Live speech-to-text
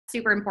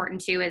super important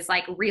too is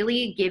like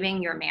really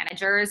giving your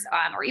managers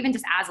or even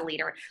just as a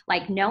leader,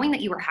 like knowing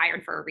that you were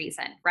hired for a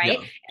reason, right? Yeah.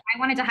 If I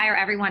wanted to hire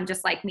everyone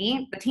just like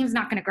me, the team's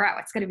not going to grow.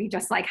 It's going to be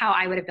just like how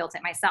I would have built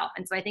it myself.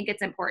 And so I think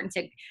it's important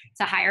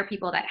to hire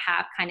people that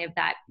have kind of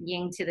that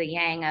yin to the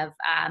yang of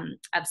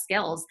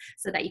skills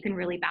so that you can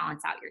really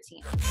balance out your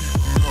team.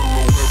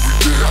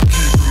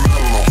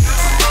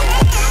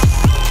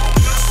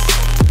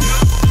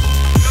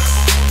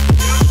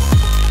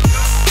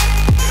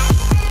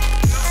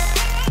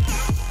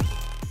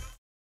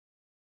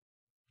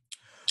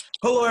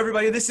 Hello,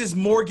 everybody. This is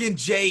Morgan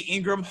J.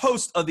 Ingram,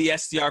 host of the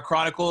SDR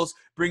Chronicles,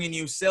 bringing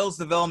you sales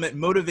development,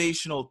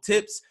 motivational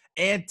tips,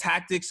 and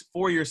tactics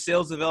for your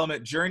sales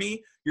development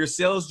journey, your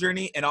sales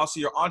journey, and also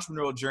your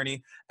entrepreneurial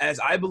journey, as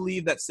I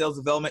believe that sales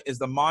development is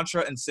the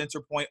mantra and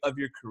center point of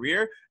your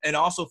career and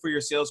also for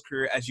your sales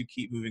career as you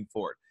keep moving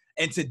forward.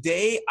 And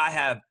today I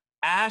have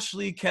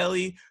Ashley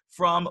Kelly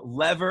from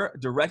Lever,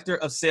 Director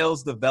of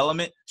Sales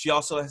Development. She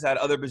also has had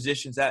other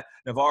positions at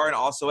Navarre and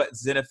also at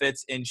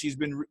Zenefits, and she's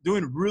been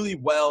doing really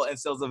well in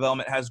sales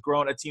development, has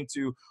grown a team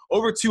to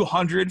over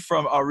 200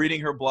 from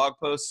reading her blog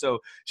posts. So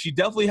she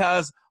definitely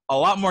has a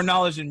lot more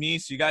knowledge than me,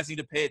 so you guys need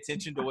to pay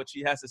attention to what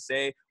she has to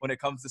say when it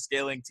comes to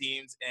scaling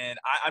teams. And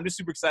I'm just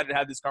super excited to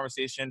have this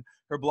conversation.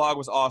 Her blog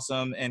was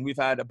awesome, and we've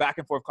had a back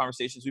and forth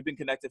conversations. We've been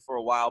connected for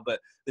a while,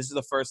 but this is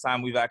the first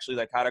time we've actually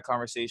had a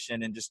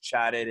conversation and just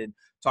chatted and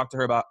talked to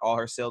her about all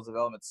her sales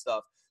development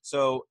stuff.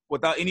 So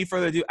without any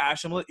further ado,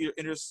 Ash, I'm going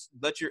to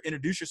let you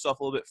introduce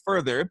yourself a little bit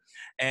further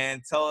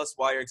and tell us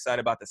why you're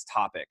excited about this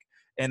topic.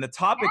 And the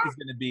topic is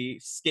going to be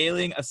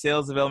scaling a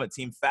sales development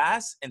team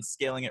fast and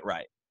scaling it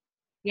right.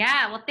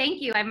 Yeah, well,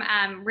 thank you.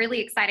 I'm really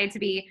excited to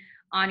be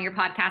on your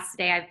podcast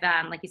today.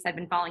 I've, like you said,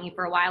 been following you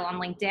for a while on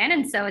LinkedIn,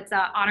 and so it's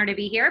an honor to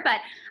be here.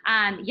 But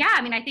yeah,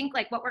 I mean, I think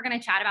what we're going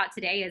to chat about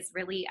today is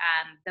really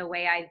the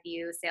way I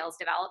view sales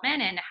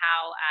development and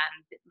how,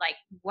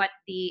 what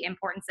the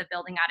importance of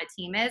building out a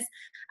team is,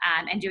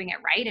 and doing it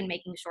right, and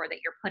making sure that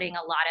you're putting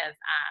a lot of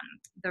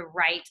the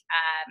right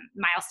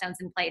milestones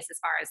in place as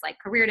far as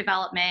career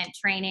development,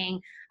 training,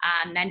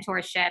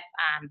 mentorship,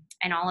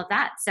 and all of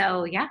that.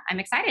 So yeah, I'm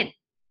excited.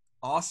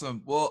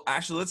 Awesome. Well,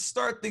 actually, let's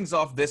start things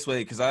off this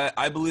way because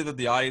I believe that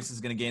the audience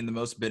is going to gain the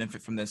most benefit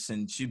from this.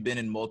 And you've been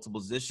in multiple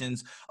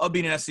positions of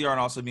being an SDR and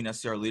also being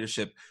SDR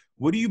leadership.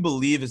 What do you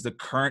believe is the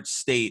current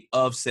state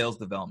of sales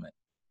development?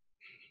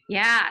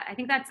 Yeah, I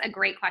think that's a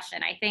great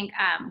question. I think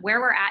where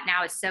we're at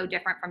now is so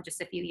different from just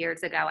a few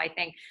years ago. I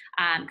think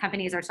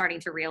companies are starting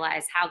to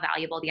realize how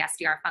valuable the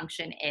SDR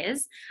function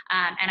is.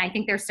 And I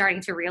think they're starting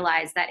to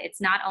realize that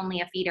it's not only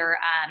a feeder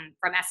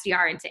from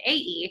SDR into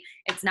AE,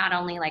 it's not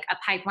only a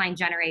pipeline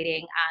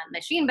generating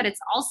machine, but it's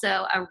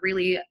also a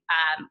really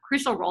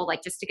crucial role,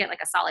 just to get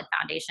a solid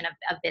foundation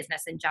of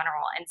business in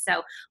general. And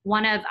so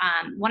one of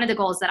the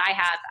goals that I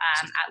have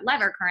at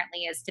Lever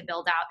currently is to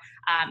build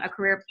out a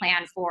career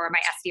plan for my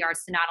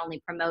SDRs to not only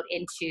promote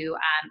into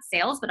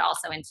sales, but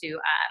also into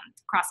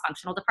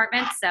cross-functional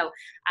departments. So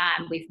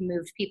we've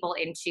moved people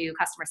into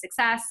customer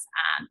success,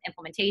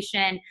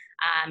 implementation,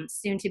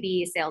 soon to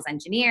be sales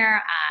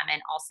engineer,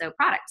 and also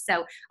product.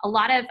 So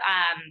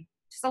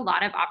just a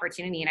lot of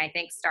opportunity. And I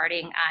think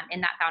starting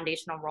in that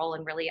foundational role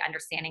and really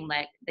understanding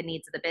the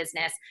needs of the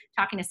business,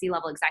 talking to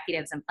C-level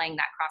executives and playing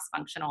that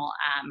cross-functional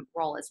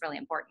role is really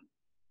important.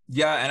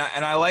 Yeah,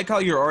 and I like how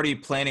you're already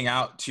planning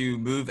out to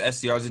move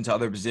SDRs into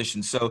other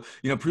positions. So,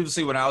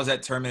 previously when I was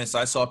at Terminus,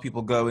 I saw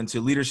people go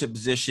into leadership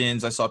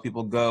positions. I saw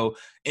people go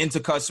into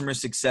customer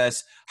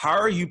success. How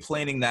are you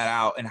planning that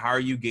out, and how are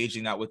you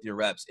gauging that with your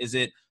reps? Is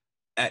it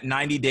at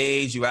 90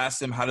 days, you ask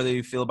them how do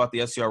they feel about the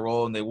SDR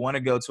role and they want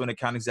to go to an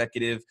account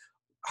executive?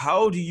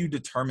 How do you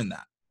determine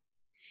that?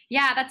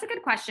 Yeah, that's a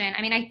good question.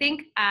 I mean, I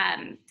think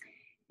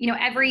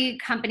every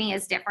company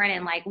is different,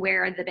 and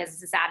where the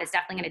business is at is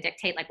definitely going to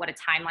dictate what a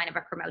timeline of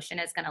a promotion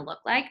is going to look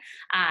like.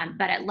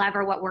 But at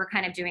Lever, what we're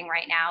kind of doing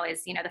right now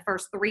is, the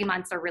first 3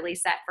 months are really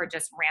set for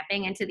just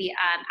ramping into the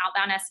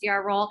outbound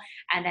SDR role,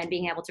 and then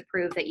being able to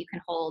prove that you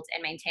can hold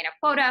and maintain a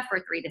quota for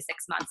 3 to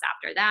 6 months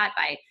after that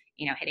by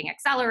hitting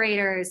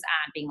accelerators,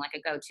 being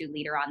a go-to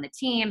leader on the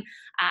team.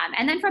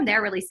 And then from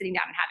there, really sitting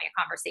down and having a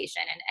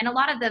conversation. And a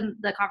lot of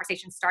the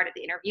conversations start at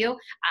the interview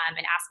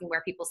and asking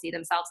where people see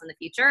themselves in the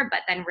future.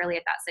 But then really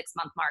at that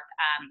 6-month mark,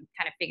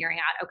 kind of figuring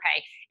out,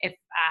 okay,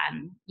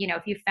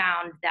 if you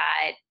found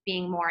that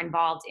being more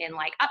involved in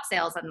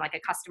upsales and a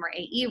customer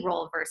AE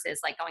role versus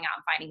going out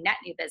and finding net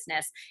new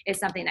business is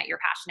something that you're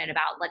passionate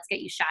about, let's get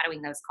you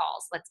shadowing those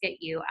calls. Let's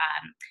get you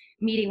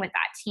meeting with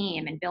that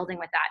team and building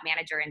with that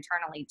manager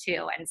internally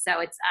too. And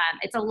so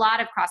it's a lot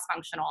of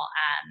cross-functional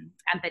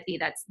empathy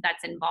that's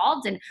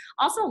involved, and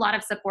also a lot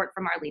of support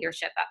from our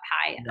leadership up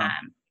high. Yeah.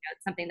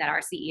 It's something that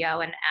our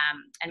CEO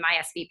and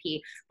my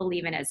SVP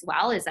believe in as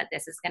well, is that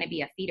this is going to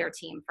be a feeder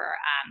team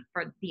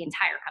for the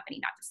entire company,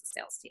 not just the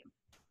sales team.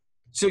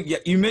 So yeah,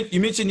 you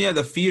mentioned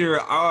the feeder.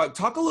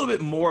 Talk a little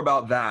bit more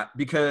about that,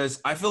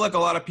 because I feel like a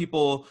lot of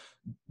people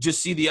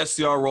just see the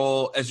SDR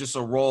role as just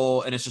a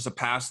role and it's just a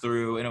pass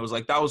through. And it was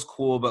like, that was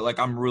cool, but like,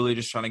 I'm really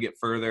just trying to get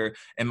further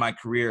in my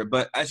career.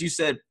 But as you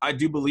said, I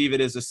do believe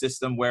it is a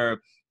system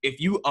where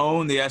if you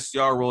own the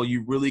SDR role,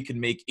 you really can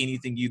make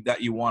anything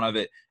that you want of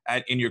it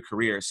in your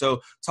career. So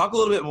talk a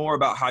little bit more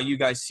about how you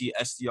guys see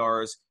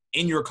SDRs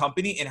in your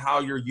company and how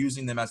you're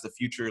using them as the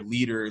future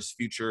leaders,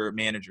 future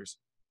managers.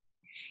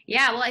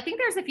 Yeah, well, I think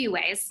there's a few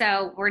ways.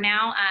 So we're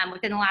now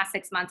within the last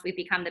 6 months, we've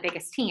become the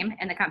biggest team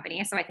in the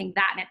company. So I think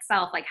that in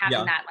itself, like having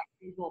Yeah. that like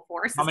visual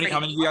force How is many, pretty how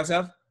many do cool. you guys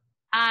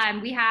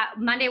have? We have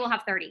Monday we'll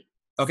have 30.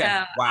 So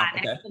Okay. Wow.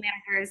 and a Okay. couple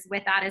managers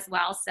with that as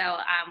well. So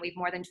we've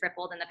more than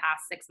tripled in the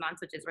past 6 months,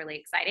 which is really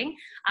exciting.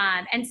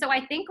 And so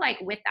I think like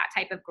with that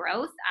type of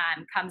growth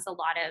comes a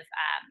lot of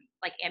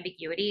like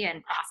ambiguity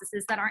and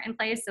processes that aren't in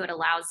place. So it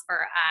allows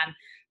for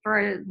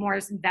more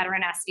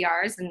veteran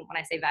SDRs, and when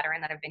I say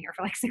veteran, that have been here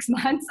for like 6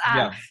 months,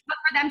 Yeah. but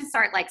for them to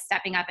start like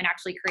stepping up and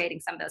actually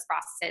creating some of those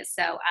processes.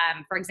 So,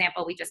 for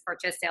example, we just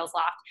purchased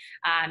SalesLoft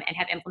and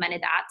have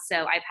implemented that.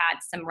 So I've had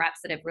some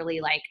reps that have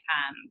really like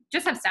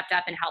just have stepped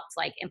up and helped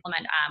like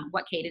implement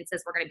what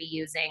cadences we're going to be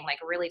using, like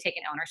really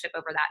taking ownership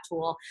over that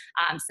tool.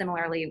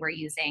 Similarly, we're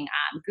using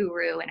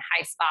Guru and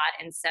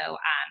HighSpot, and so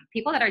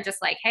people that are just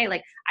like, hey,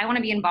 like I want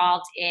to be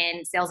involved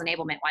in sales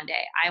enablement one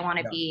day. I want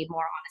to Yeah. be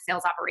more on the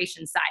sales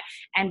operations side.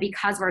 And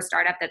because we're a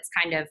startup that's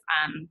kind of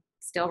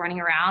still running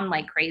around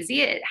like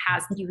crazy,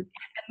 you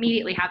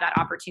immediately have that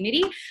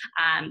opportunity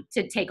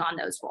to take on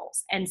those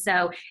roles. And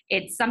so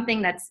it's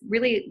something that's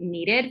really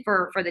needed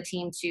for the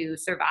team to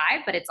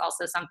survive, but it's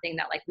also something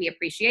that like we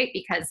appreciate,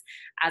 because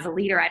as a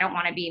leader, I don't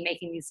want to be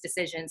making these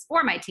decisions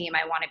for my team.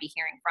 I want to be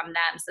hearing from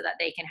them so that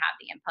they can have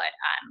the input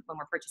when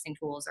we're purchasing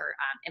tools or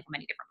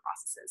implementing different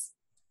processes.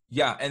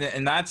 Yeah,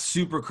 and that's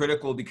super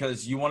critical,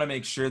 because you want to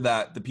make sure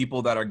that the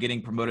people that are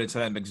getting promoted to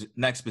that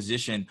next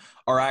position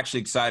are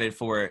actually excited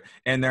for it,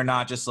 and they're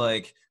not just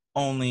like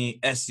only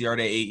SDR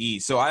to AE.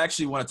 So I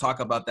actually want to talk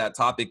about that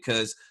topic,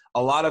 because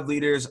a lot of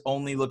leaders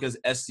only look at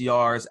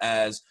SDRs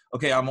as,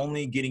 okay, I'm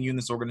only getting you in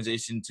this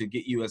organization to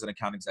get you as an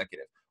account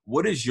executive.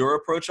 What is your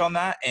approach on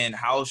that, and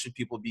how should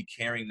people be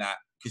carrying that?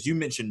 Because you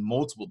mentioned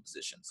multiple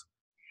positions.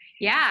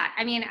 Yeah,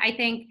 I mean, I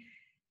think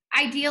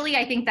ideally,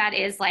 I think that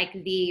is like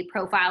the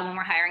profile when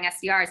we're hiring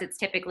SDRs. It's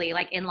typically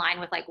like in line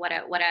with like what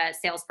a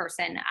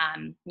salesperson,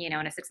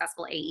 and a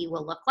successful AE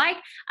will look like.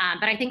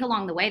 But I think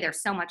along the way,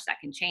 there's so much that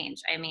can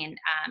change. I mean,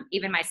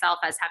 even myself,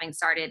 as having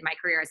started my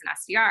career as an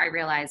SDR, I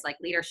realized like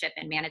leadership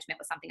and management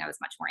was something I was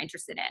much more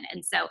interested in.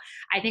 And so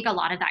I think a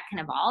lot of that can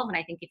evolve. And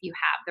I think if you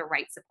have the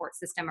right support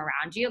system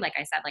around you, like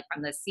I said, like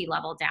from the C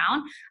level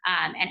down,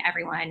 and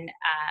everyone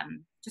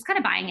just kind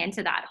of buying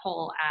into that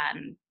whole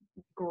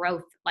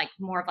growth, like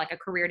more of like a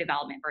career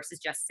development versus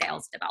just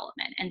sales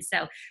development. And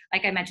so,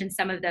 like I mentioned,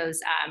 some of those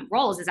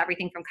roles is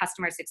everything from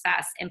customer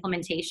success,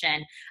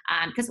 implementation,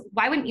 because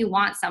why wouldn't you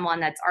want someone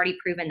that's already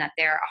proven that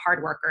they're a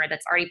hard worker,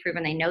 that's already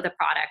proven they know the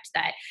product,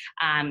 that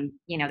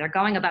they're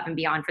going above and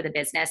beyond for the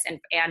business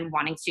and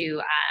wanting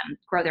to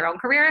grow their own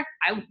career.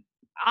 I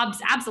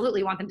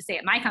absolutely want them to stay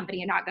at my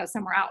company and not go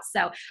somewhere else.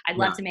 So I'd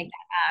love to make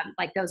that,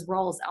 like those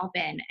roles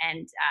open.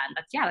 And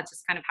that's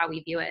just kind of how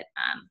we view it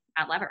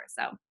at Lever.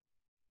 So.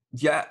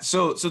 Yeah.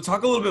 So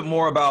talk a little bit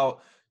more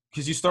about,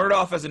 because you started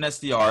off as an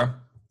SDR,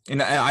 and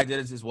I did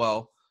it as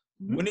well.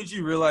 When did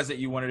you realize that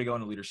you wanted to go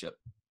into leadership?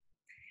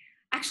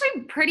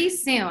 Actually, pretty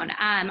soon.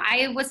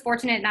 I was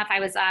fortunate enough. I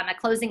was a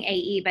closing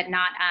AE, but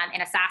not in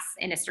a SaaS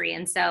industry.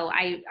 And so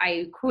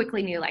I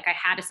quickly knew like I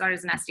had to start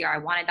as an SDR. I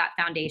wanted that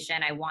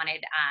foundation. I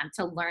wanted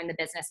to learn the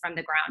business from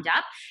the ground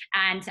up.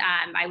 And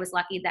I was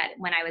lucky that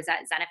when I was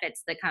at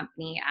Zenefits, the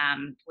company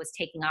was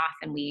taking off,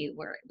 and we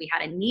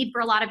had a need for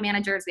a lot of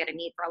managers. We had a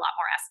need for a lot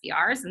more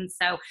SDRs. And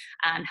so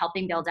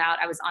helping build out,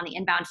 I was on the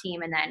inbound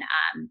team, and then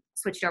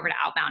switched over to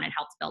outbound and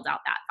helped build out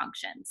that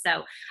function.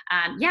 So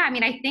I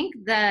mean, I think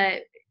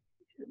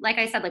like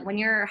I said, like when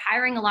you're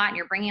hiring a lot and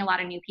you're bringing a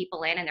lot of new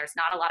people in and there's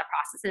not a lot of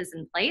processes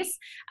in place,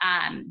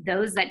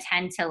 those that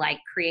tend to like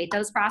create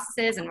those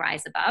processes and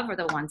rise above are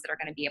the ones that are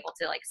going to be able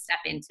to like step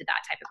into that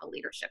type of a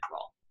leadership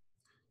role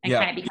and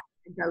kind of become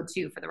the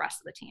go-to for the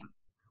rest of the team.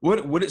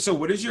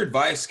 What is your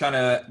advice, kind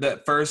of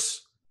that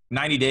first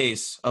 90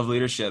 days of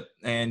leadership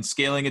and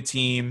scaling a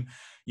team?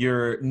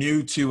 You're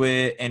new to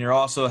it, and you're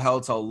also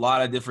held to a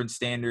lot of different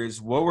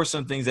standards. What were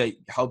some things that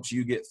helped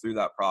you get through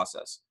that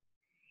process?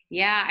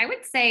 Yeah, I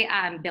would say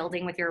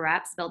building with your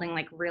reps, building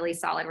like really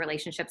solid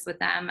relationships with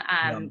them,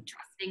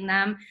 trusting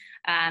them,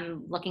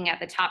 looking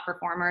at the top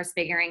performers,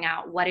 figuring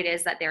out what it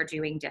is that they're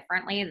doing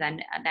differently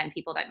than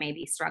people that may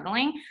be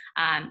struggling,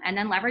 and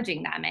then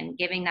leveraging them and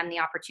giving them the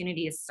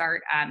opportunity to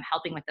start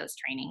helping with those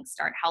trainings,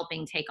 start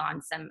helping take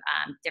on some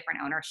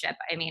different ownership.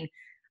 I mean,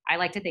 I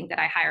like to think that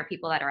I hire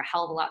people that are a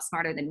hell of a lot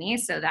smarter than me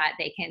so that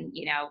they can,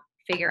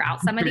 figure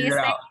out some of these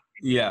things.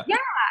 Yeah.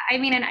 I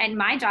mean, and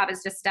my job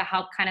is just to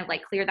help kind of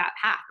like clear that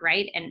path,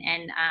 right?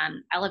 And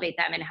elevate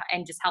them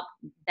and just help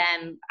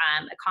them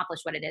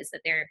accomplish what it is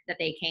that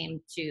they came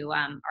to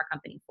our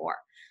company for.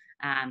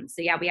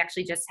 So yeah, we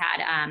actually just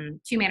had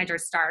 2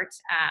 managers start.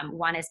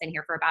 One has been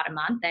here for about a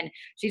month, and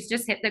she's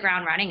just hit the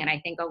ground running. And I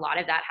think a lot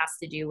of that has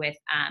to do with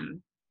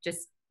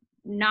just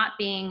not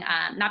being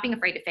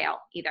afraid to fail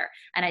either.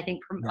 And I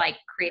think like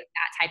creating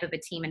that type of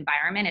a team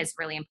environment is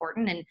really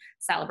important, and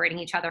celebrating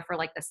each other for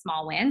like the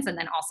small wins, and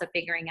then also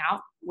figuring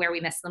out where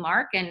we missed the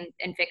mark and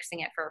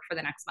fixing it for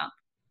the next month.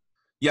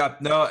 Yeah,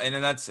 no,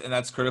 and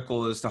that's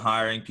critical, is to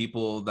hiring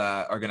people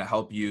that are going to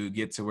help you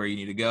get to where you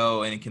need to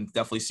go, and it can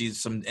definitely see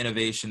some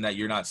innovation that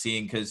you're not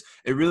seeing, because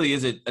it really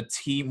is a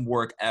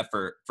teamwork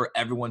effort for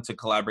everyone to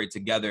collaborate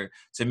together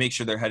to make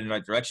sure they're heading in the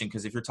right direction.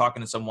 Because if you're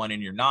talking to someone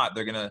and you're not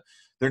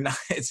you're not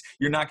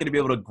going to be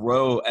able to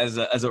grow as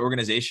an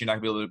organization. You're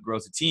not going to be able to grow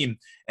as a team,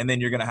 and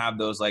then you're going to have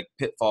those like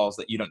pitfalls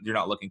that you're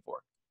not looking for.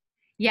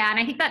 Yeah. And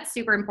I think that's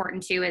super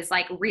important too, is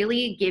like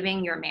really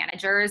giving your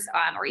managers,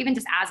 or even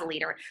just as a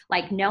leader,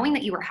 like knowing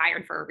that you were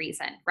hired for a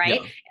reason, right?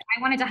 Yeah. If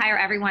I wanted to hire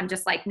everyone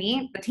just like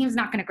me, the team's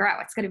not going to grow.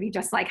 It's going to be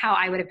just like how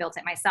I would have built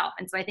it myself.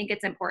 And so I think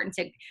it's important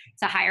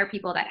to hire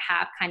people that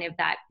have kind of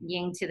that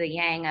yin to the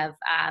yang of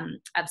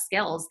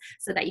skills,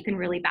 so that you can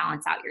really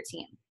balance out your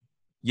team.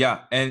 Yeah.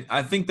 And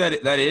I think that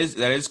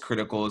is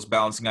critical, is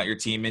balancing out your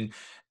team. And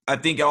I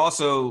think it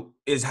also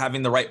is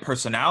having the right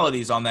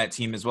personalities on that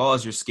team as well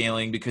as you're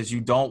scaling, because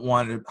you don't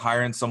want to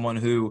hire in someone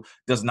who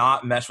does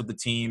not mesh with the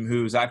team,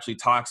 who's actually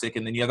toxic.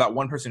 And then you have that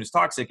one person who's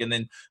toxic, and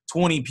then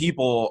 20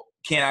 people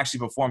can't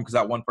actually perform because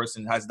that one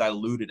person has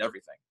diluted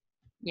everything.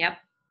 Yep,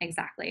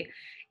 exactly.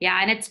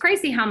 Yeah. And it's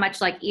crazy how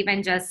much like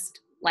even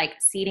just like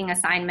seating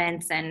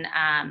assignments and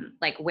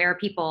like where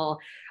people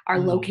are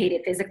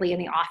located physically in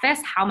the office,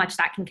 how much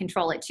that can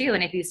control it too.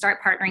 And if you start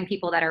partnering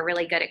people that are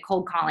really good at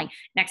cold calling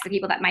next to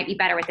people that might be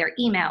better with their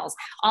emails,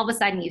 all of a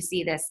sudden you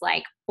see this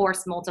like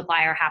force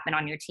multiplier happen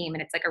on your team.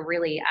 And it's like a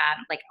really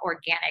like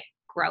organic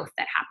growth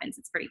that happens.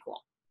 It's pretty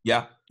cool.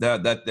 Yeah,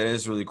 that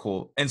is really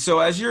cool. And so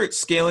as you're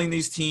scaling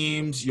these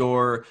teams,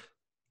 you're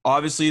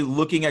obviously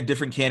looking at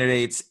different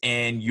candidates,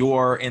 and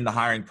you're in the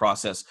hiring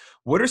process.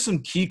 What are some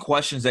key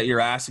questions that you're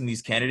asking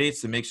these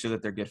candidates to make sure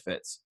that they're good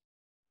fits?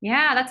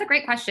 Yeah, that's a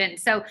great question.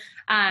 So,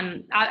 I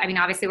mean,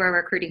 obviously we're a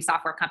recruiting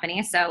software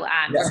company, so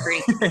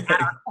recruiting is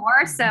at our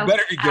core. So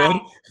better be good.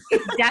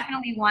 It's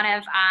definitely one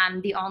of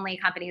the only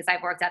companies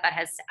I've worked at that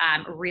has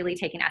really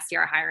taken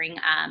SDR hiring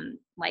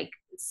like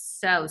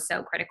so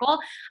critical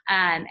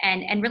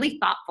and really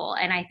thoughtful.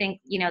 And I think,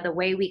 you know, the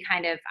way we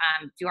kind of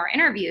do our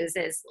interviews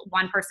is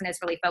one person is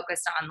really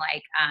focused on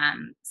like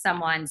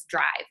someone's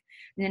drive.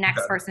 And the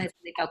next person is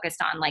really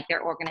focused on like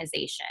their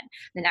organization.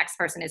 The next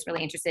person is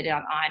really interested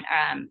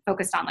on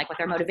focused on like what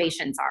their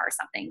motivations are or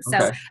something.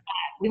 So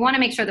we want to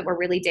make sure that we're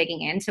really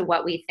digging into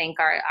what we think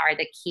are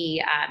the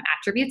key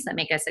attributes that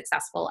make a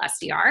successful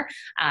SDR.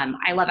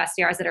 I love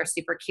SDRs that are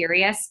super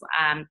curious,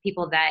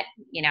 people that,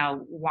 you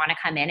know, want to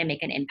come in and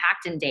make an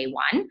impact in day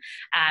one.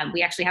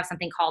 We actually have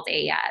something called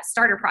a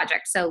starter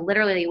project. So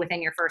literally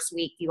within your first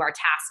week, you are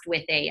tasked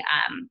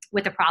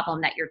with a problem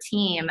that your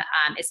team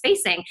is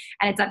facing,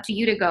 and it's up to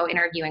you to go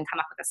interview and come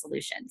up with a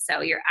solution.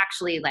 So you're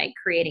actually like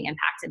creating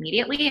impact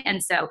immediately.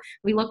 And so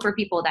we look for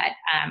people that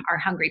are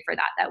hungry for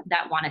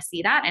that want to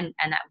see that and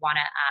that want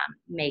to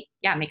make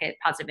a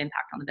positive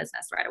impact on the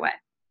business right away.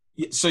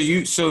 So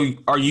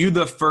are you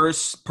the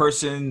first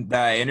person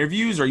that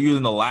interviews? Are you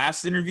in the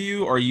last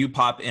interview, or you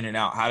pop in and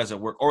out? How does it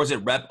work? Or is it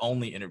rep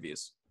only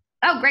interviews?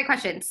 Oh, great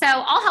question. So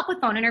I'll help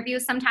with phone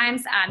interviews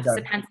sometimes. Just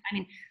depends. I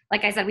mean,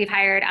 like I said, we've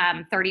hired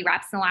 30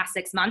 reps in the last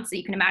 6 months. So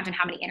you can imagine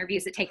how many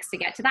interviews it takes to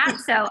get to that.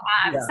 So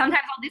sometimes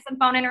I'll do some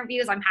phone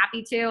interviews. I'm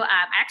happy to.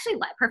 I actually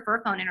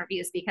prefer phone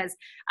interviews because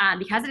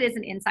it is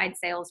an inside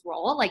sales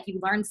role. Like you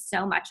learn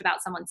so much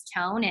about someone's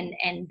tone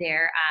and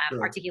their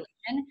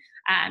articulation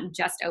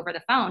just over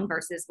the phone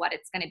versus what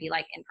it's going to be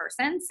like in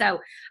person. So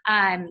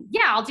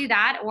I'll do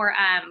that. Or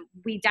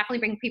we definitely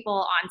bring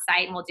people on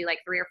site and we'll do like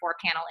 3 or 4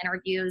 panel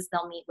interviews.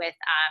 They'll meet with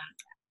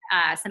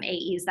some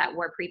AEs that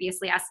were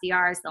previously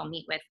SDRs. They'll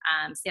meet with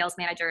sales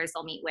managers.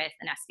 They'll meet with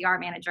an SDR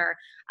manager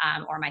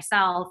or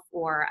myself,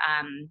 or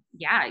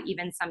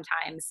even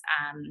sometimes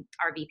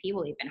our VP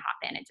will even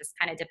hop in. It just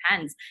kind of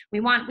depends.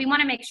 We want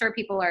to make sure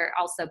people are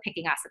also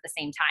picking us at the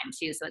same time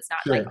too. So it's not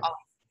like always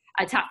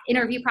a tough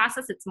interview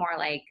process. It's more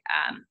like,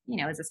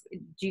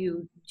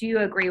 do you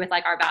agree with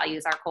like our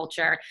values, our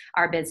culture,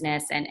 our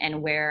business,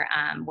 and where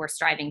we're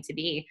striving to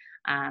be,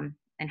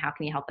 and how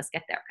can you help us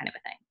get there, kind of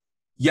a thing.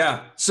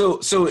 Yeah. So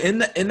in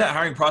that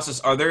hiring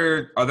process, are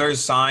there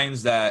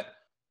signs that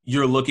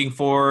you're looking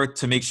for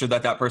to make sure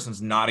that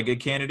person's not a good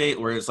candidate,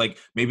 where it's like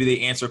maybe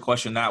they answer a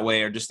question that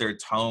way, or just their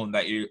tone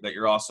that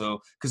you're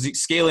also, because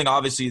scaling,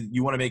 obviously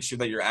you want to make sure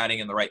that you're adding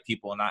in the right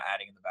people and not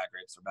adding in the bad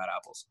grapes or bad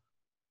apples.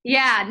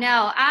 Yeah,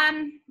 no.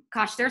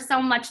 Gosh, there's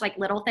so much like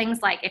little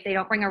things, like if they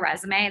don't bring a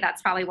resume,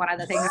 that's probably one of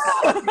the things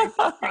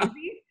that's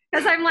crazy.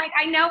 Because I'm like,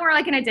 I know we're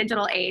like in a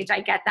digital age.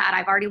 I get that.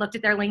 I've already looked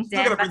at their LinkedIn.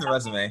 Still gotta bring the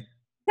resume.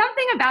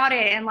 Something about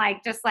it and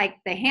like just like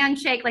the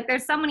handshake, like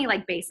there's so many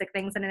like basic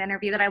things in an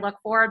interview that I look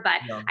for,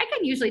 but Yeah. I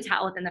can usually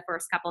tell within the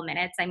first couple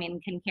minutes. I mean,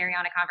 can you carry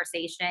on a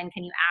conversation?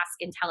 Can you ask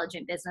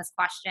intelligent business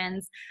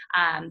questions?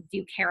 Do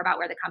you care about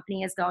where the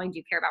company is going? Do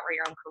you care about where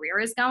your own career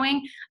is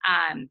going?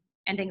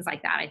 And things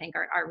like that I think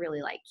are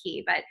really like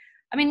key. But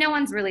I mean, no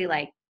one's really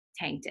like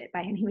tanked it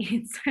by any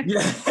means.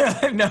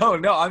 Yeah, no.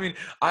 I mean,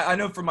 I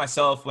know for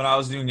myself, when I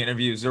was doing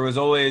interviews, there was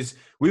always,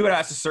 we would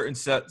ask a certain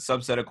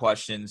subset of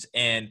questions.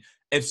 And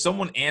if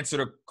someone answered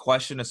a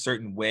question a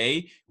certain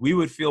way, we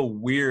would feel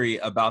weary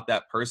about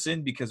that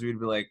person because we'd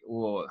be like,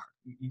 well,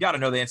 you got to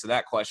know the answer to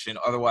that question.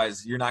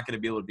 Otherwise, you're not going to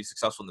be able to be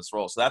successful in this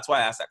role. So that's why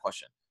I asked that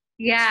question.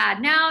 Yeah,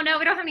 no,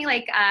 we don't have any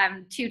like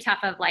too tough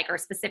of like or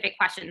specific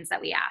questions that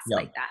we ask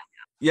like that.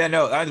 Yeah,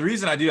 no, the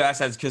reason I do ask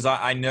that is because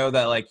I know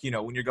that, like, you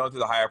know, when you're going through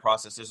the hire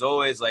process, there's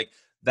always like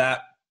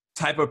that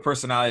type of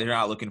personality you're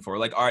not looking for.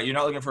 Like, all right, you're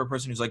not looking for a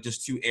person who's like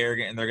just too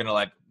arrogant and they're going to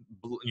like,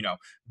 you know,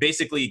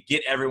 basically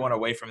get everyone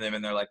away from them.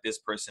 And they're like, this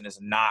person is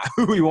not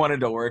who we wanted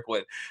to work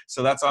with.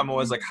 So that's why I'm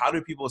always like, how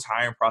do people's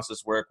hiring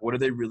process work? What are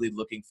they really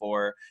looking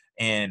for?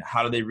 And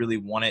how do they really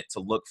want it to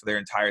look for their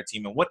entire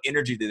team? And what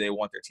energy do they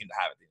want their team to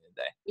have at the end of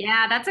the day?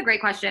 Yeah, that's a great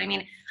question. I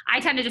mean, I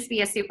tend to just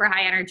be a super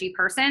high energy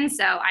person.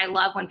 So I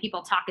love when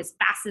people talk as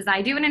fast as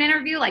I do in an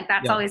interview. Like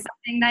that's always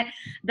something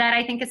that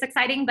I think is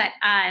exciting. But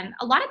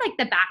a lot of like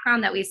the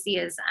background that we see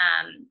is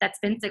that's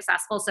been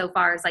successful so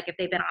far is like if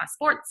they've been on a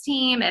sports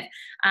team, if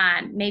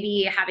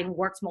maybe having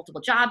worked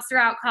multiple jobs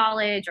throughout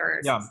college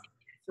or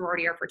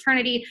sorority or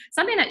fraternity,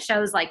 something that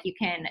shows like you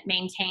can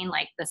maintain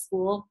like the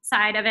school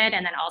side of it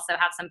and then also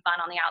have some fun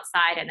on the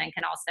outside and then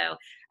can also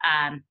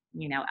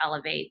you know,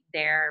 elevate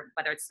their,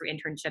 whether it's through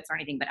internships or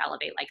anything, but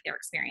elevate like their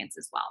experience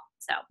as well.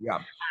 So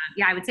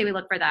yeah, I would say we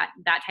look for that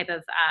type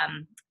of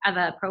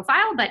a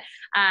profile, but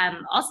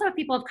also if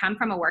people have come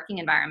from a working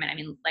environment. I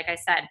mean, like I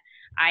said,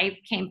 I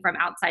came from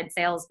outside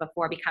sales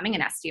before becoming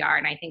an SDR,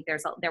 and I think there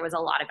was a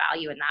lot of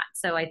value in that.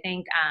 So I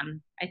think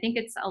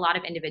it's a lot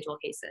of individual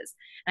cases,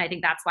 and I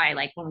think that's why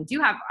like when we do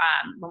have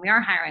when we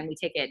are hiring, we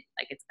take it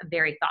like it's a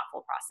very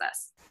thoughtful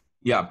process.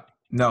 Yeah,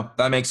 no,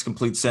 that makes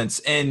complete sense.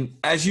 And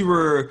as you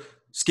were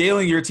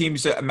scaling your team, you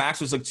said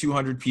max was like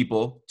 200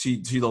 people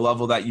to the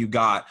level that you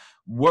got.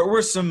 What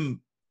were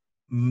some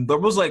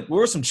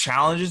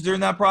challenges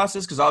during that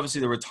process? Because obviously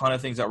there were a ton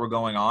of things that were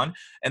going on.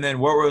 And then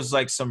what was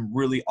like some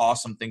really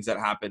awesome things that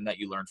happened that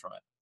you learned from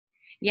it?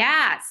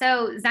 Yeah.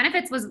 So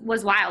Zenefits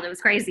was wild. It was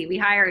crazy. We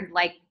hired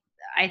like,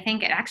 I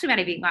think it actually might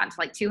have even gotten to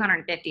like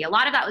 250. A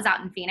lot of that was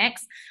out in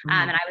Phoenix.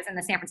 And I was in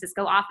the San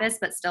Francisco office,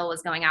 but still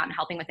was going out and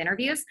helping with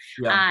interviews.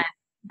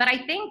 But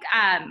I think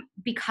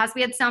because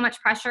we had so much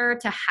pressure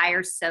to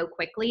hire so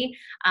quickly,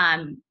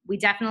 we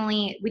did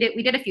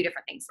a few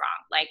different things wrong.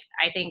 Like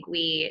I think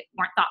we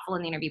weren't thoughtful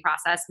in the interview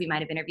process. We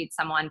might have interviewed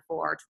someone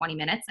for 20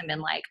 minutes and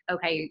been like,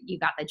 okay, you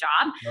got the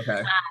job.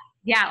 Okay.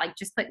 Yeah, like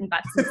just putting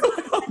butts in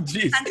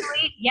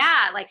essentially.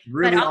 Yeah, like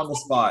really on the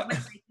spot.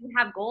 We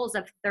have goals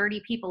of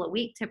 30 people a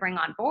week to bring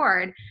on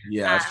board.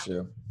 Yeah, that's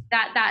true.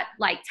 That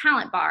like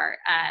talent bar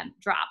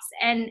drops.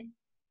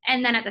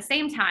 And then at the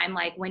same time,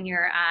 like when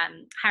you're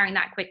hiring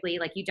that quickly,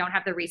 like you don't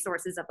have the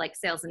resources of like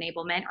sales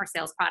enablement or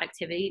sales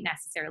productivity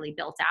necessarily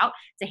built out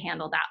to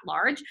handle that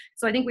large.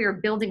 So I think we were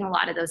building a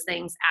lot of those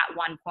things at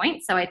one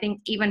point. So I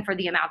think even for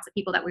the amounts of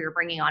people that we were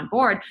bringing on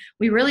board,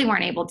 we really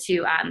weren't able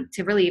to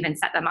really even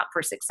set them up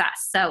for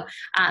success. So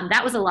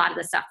that was a lot of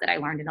the stuff that I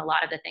learned and a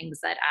lot of the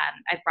things that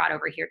I've brought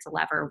over here to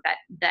lever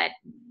that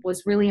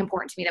was really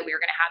important to me, that we were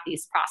going to have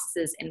these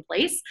processes in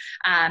place.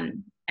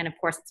 And of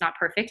course, it's not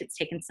perfect. It's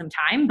taken some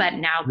time, but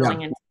now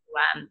going into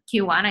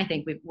Q1, I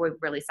think we've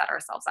really set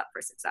ourselves up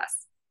for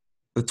success.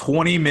 The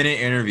 20-minute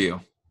interview.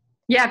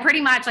 Yeah,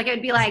 pretty much. Like it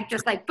would be like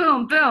just like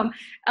boom, boom,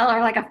 or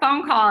like a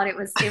phone call, and it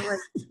was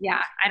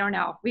yeah. I don't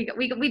know. We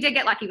did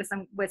get lucky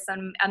with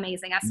some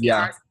amazing SDRs.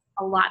 Yeah.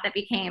 A lot that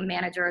became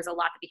managers, a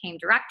lot that became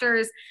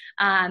directors,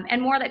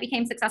 and more that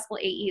became successful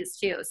AEs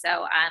too.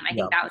 So I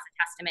think that was a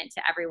testament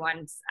to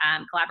everyone's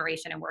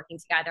collaboration and working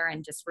together,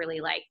 and just really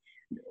like.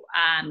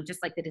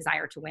 Just like the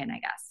desire to win, I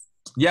guess.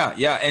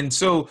 Yeah. And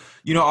so,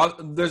 you know,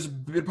 there's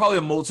been probably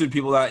a multitude of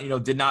people that, you know,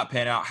 did not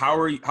pan out.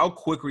 How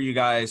quick were you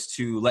guys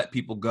to let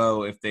people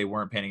go if they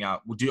weren't panning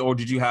out? Or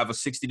did you have a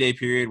 60-day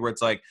period where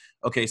it's like,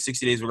 okay,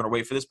 60 days, we're going to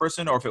wait for this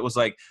person? Or if it was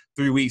like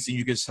 3 weeks and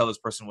you could just tell this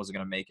person wasn't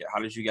going to make it,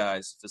 how did you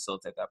guys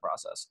facilitate that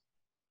process?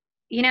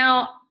 You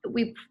know,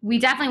 we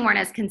definitely weren't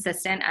as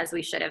consistent as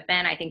we should have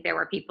been. I think there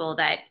were people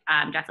that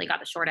definitely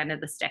got the short end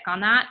of the stick on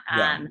that.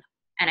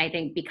 And I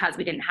think because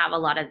we didn't have a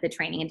lot of the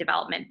training and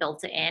development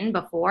built in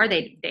before,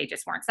 they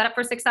just weren't set up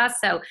for success.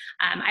 So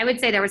I would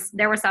say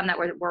there were some that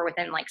were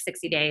within like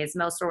 60 days.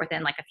 Most were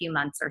within like a few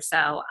months or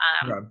so.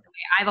 The way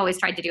I've always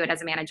tried to do it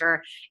as a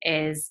manager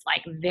is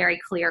like very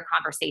clear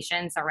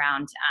conversations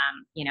around,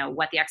 you know,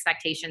 what the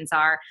expectations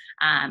are,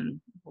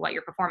 what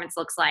your performance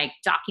looks like,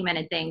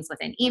 documented things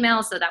within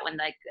email so that when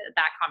that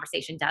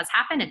conversation does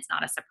happen, it's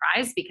not a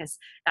surprise, because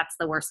that's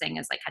the worst thing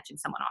is like catching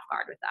someone off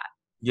guard with that.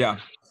 Yeah.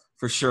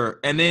 For sure.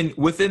 And then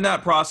within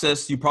that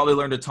process, you probably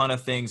learned a ton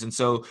of things. And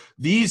so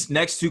these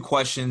next two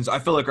questions I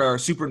feel like are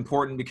super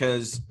important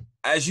because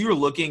as you're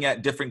looking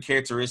at different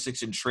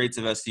characteristics and traits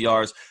of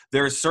SDRs,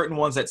 there are certain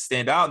ones that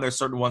stand out and there's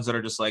certain ones that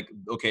are just like,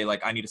 okay,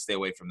 like I need to stay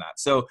away from that.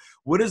 So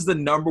what is the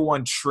number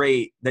one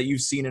trait that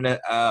you've seen in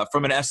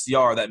from an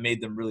SDR that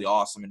made them really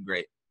awesome and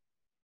great?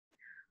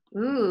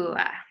 Ooh,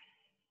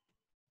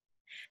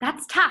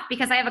 that's tough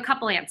because I have a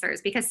couple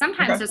answers. Because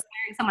sometimes just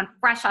hiring someone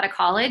fresh out of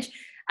college,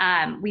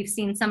 we've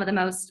seen some of the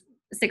most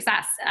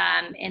success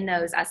in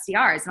those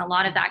SDRs. And a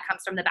lot of that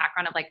comes from the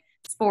background of like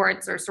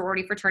sports or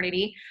sorority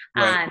fraternity.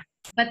 Right.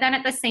 But then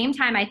at the same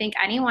time, I think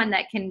anyone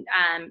that can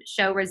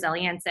show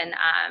resilience and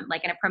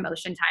like in a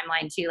promotion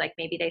timeline too, like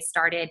maybe they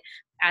started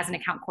as an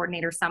account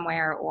coordinator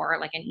somewhere or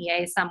like an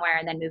EA somewhere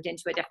and then moved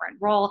into a different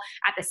role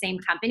at the same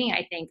company,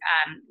 I think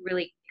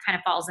really kind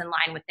of falls in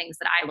line with things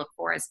that I look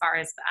for as far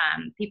as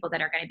people that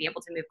are going to be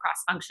able to move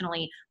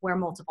cross-functionally, wear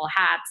multiple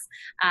hats,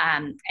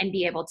 and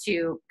be able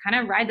to kind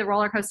of ride the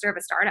roller coaster of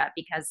a startup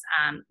because,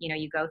 you know,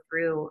 you go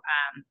through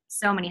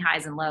so many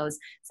highs and lows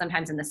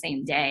sometimes in the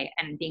same day,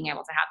 and being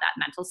able to have that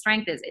mental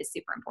strength is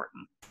super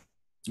important.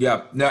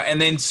 Yeah. No, and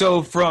then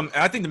so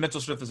I think the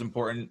mental strength is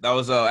important. That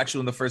was actually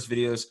one of the first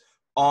videos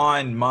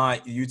on my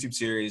YouTube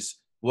series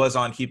was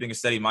on keeping a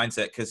steady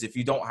mindset. Because if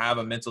you don't have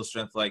a mental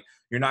strength, like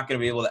you're not going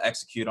to be able to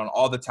execute on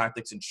all the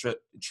tactics and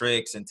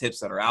tricks and tips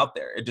that are out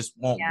there. It just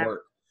won't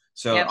work.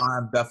 So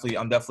I'm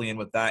definitely in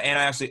with that. And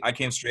I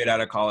came straight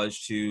out of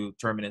college to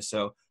Terminus.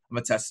 So I'm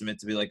a testament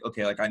to be like,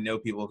 okay, like I know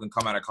people can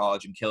come out of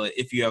college and kill it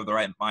if you have the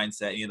right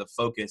mindset, you know, the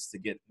focus to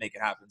make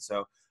it happen.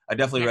 So I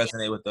definitely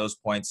resonate with those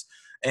points.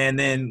 And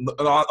then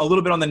a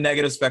little bit on the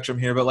negative spectrum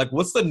here, but like,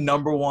 what's the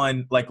number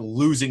one like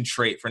losing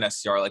trait for an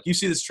SDR? Like you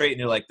see this trait and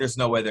you're like, there's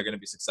no way they're going to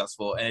be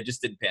successful, and it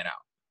just didn't pan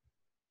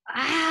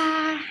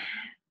out.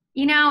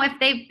 You know, if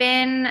they've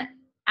been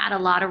at a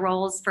lot of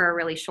roles for a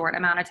really short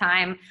amount of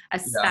time,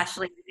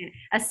 especially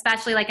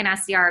like an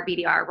SDR or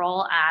BDR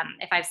role,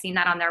 if I've seen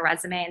that on their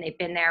resume and they've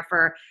been there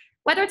for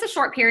whether it's a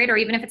short period or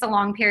even if it's a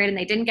long period and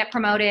they didn't get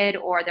promoted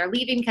or they're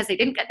leaving because they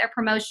didn't get their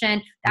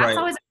promotion, that's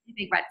always a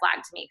big red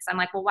flag to me. Because I'm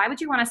like, well, why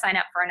would you want to sign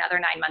up for another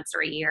 9 months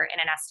or a year in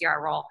an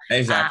SDR role?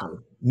 Exactly.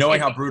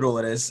 Knowing how brutal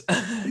it is. Yeah,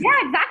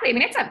 exactly. I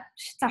mean, it's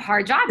a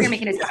hard job. You're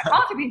making a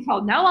call. You're being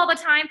told no all the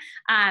time.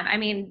 I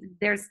mean,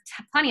 there's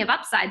plenty of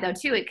upside though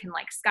too. It can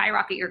like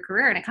skyrocket your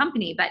career in a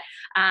company. But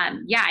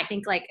yeah, I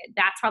think like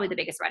that's probably the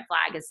biggest red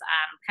flag is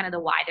kind of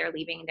the why they're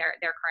leaving their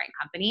current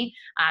company.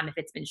 If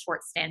it's been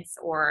short stints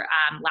or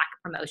lack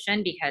of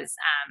promotion, because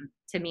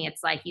to me,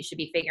 it's like you should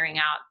be figuring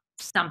out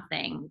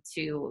something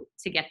to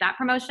get that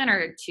promotion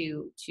or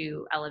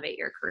to elevate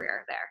your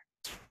career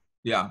there.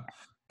 Yeah.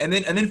 And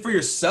then for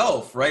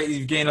yourself, right?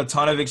 You've gained a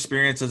ton of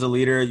experience as a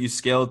leader. You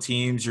scale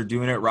teams. You're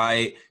doing it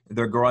right.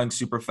 They're growing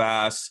super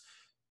fast.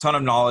 Ton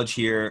of knowledge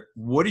here.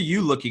 What are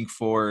you looking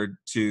forward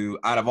to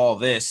out of all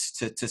this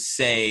to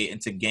say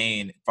and to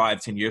gain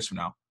 5-10 years from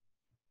now?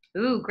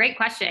 Ooh, great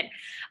question.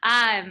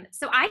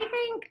 So I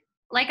think,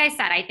 like I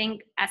said, I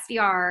think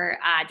SDR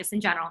just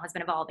in general has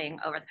been evolving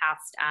over the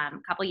past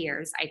couple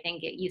years. I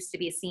think it used to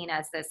be seen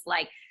as this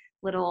like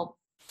little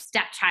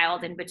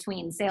stepchild in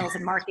between sales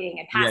and marketing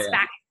and passed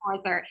back and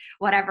forth or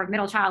whatever,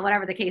 middle child,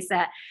 whatever the case.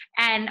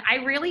 And I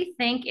really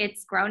think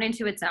it's grown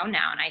into its own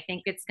now. And I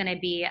think it's going to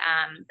be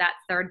that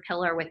third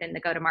pillar within the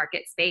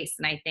go-to-market space.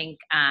 And I think,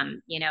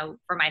 you know,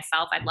 for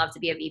myself, I'd love to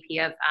be a VP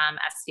of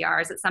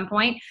SDRs at some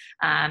point.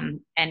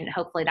 And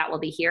hopefully that will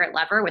be here at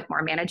Lever with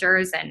more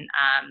managers and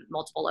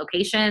multiple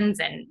locations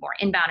and more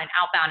inbound and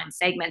outbound and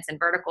segments and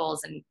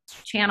verticals and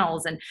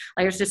channels. And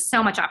like, there's just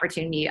so much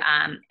opportunity.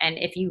 And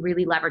if you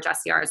really leverage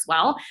SDR as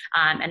well,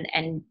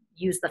 and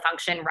use the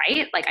function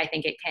right, like I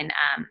think it can,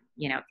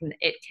 you know,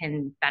 it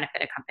can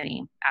benefit a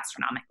company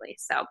astronomically.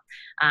 So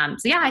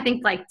yeah, I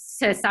think like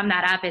to sum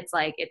that up, it's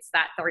like it's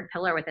that third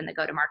pillar within the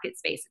go-to-market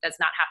space. It does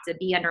not have to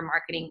be under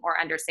marketing or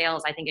under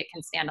sales. I think it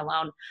can stand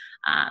alone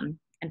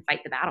and fight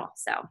the battle.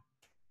 So.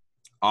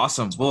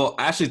 Awesome. Well,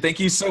 Ashley, thank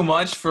you so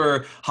much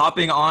for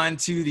hopping on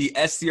to the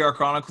SDR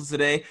Chronicles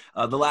today.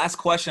 The last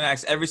question I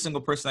ask every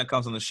single person that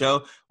comes on the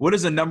show: what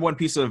is the number one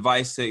piece of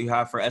advice that you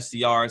have for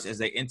SDRs as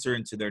they enter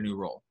into their new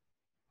role?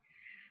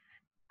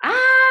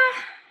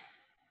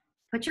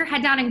 Put your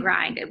head down and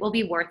grind. It will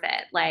be worth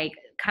it. Like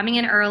coming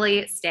in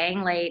early,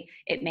 staying late,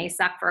 it may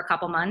suck for a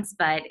couple months,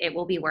 but it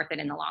will be worth it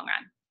in the long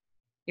run.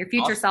 Your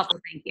future self will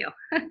thank you.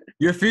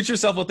 Your future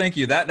self will thank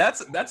you.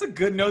 That's a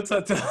good note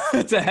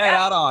to head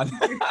out on.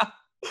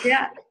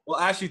 Yeah. Well,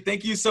 Ashley,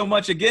 thank you so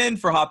much again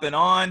for hopping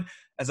on.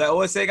 As I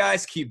always say,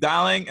 guys, keep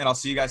dialing, and I'll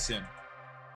see you guys soon.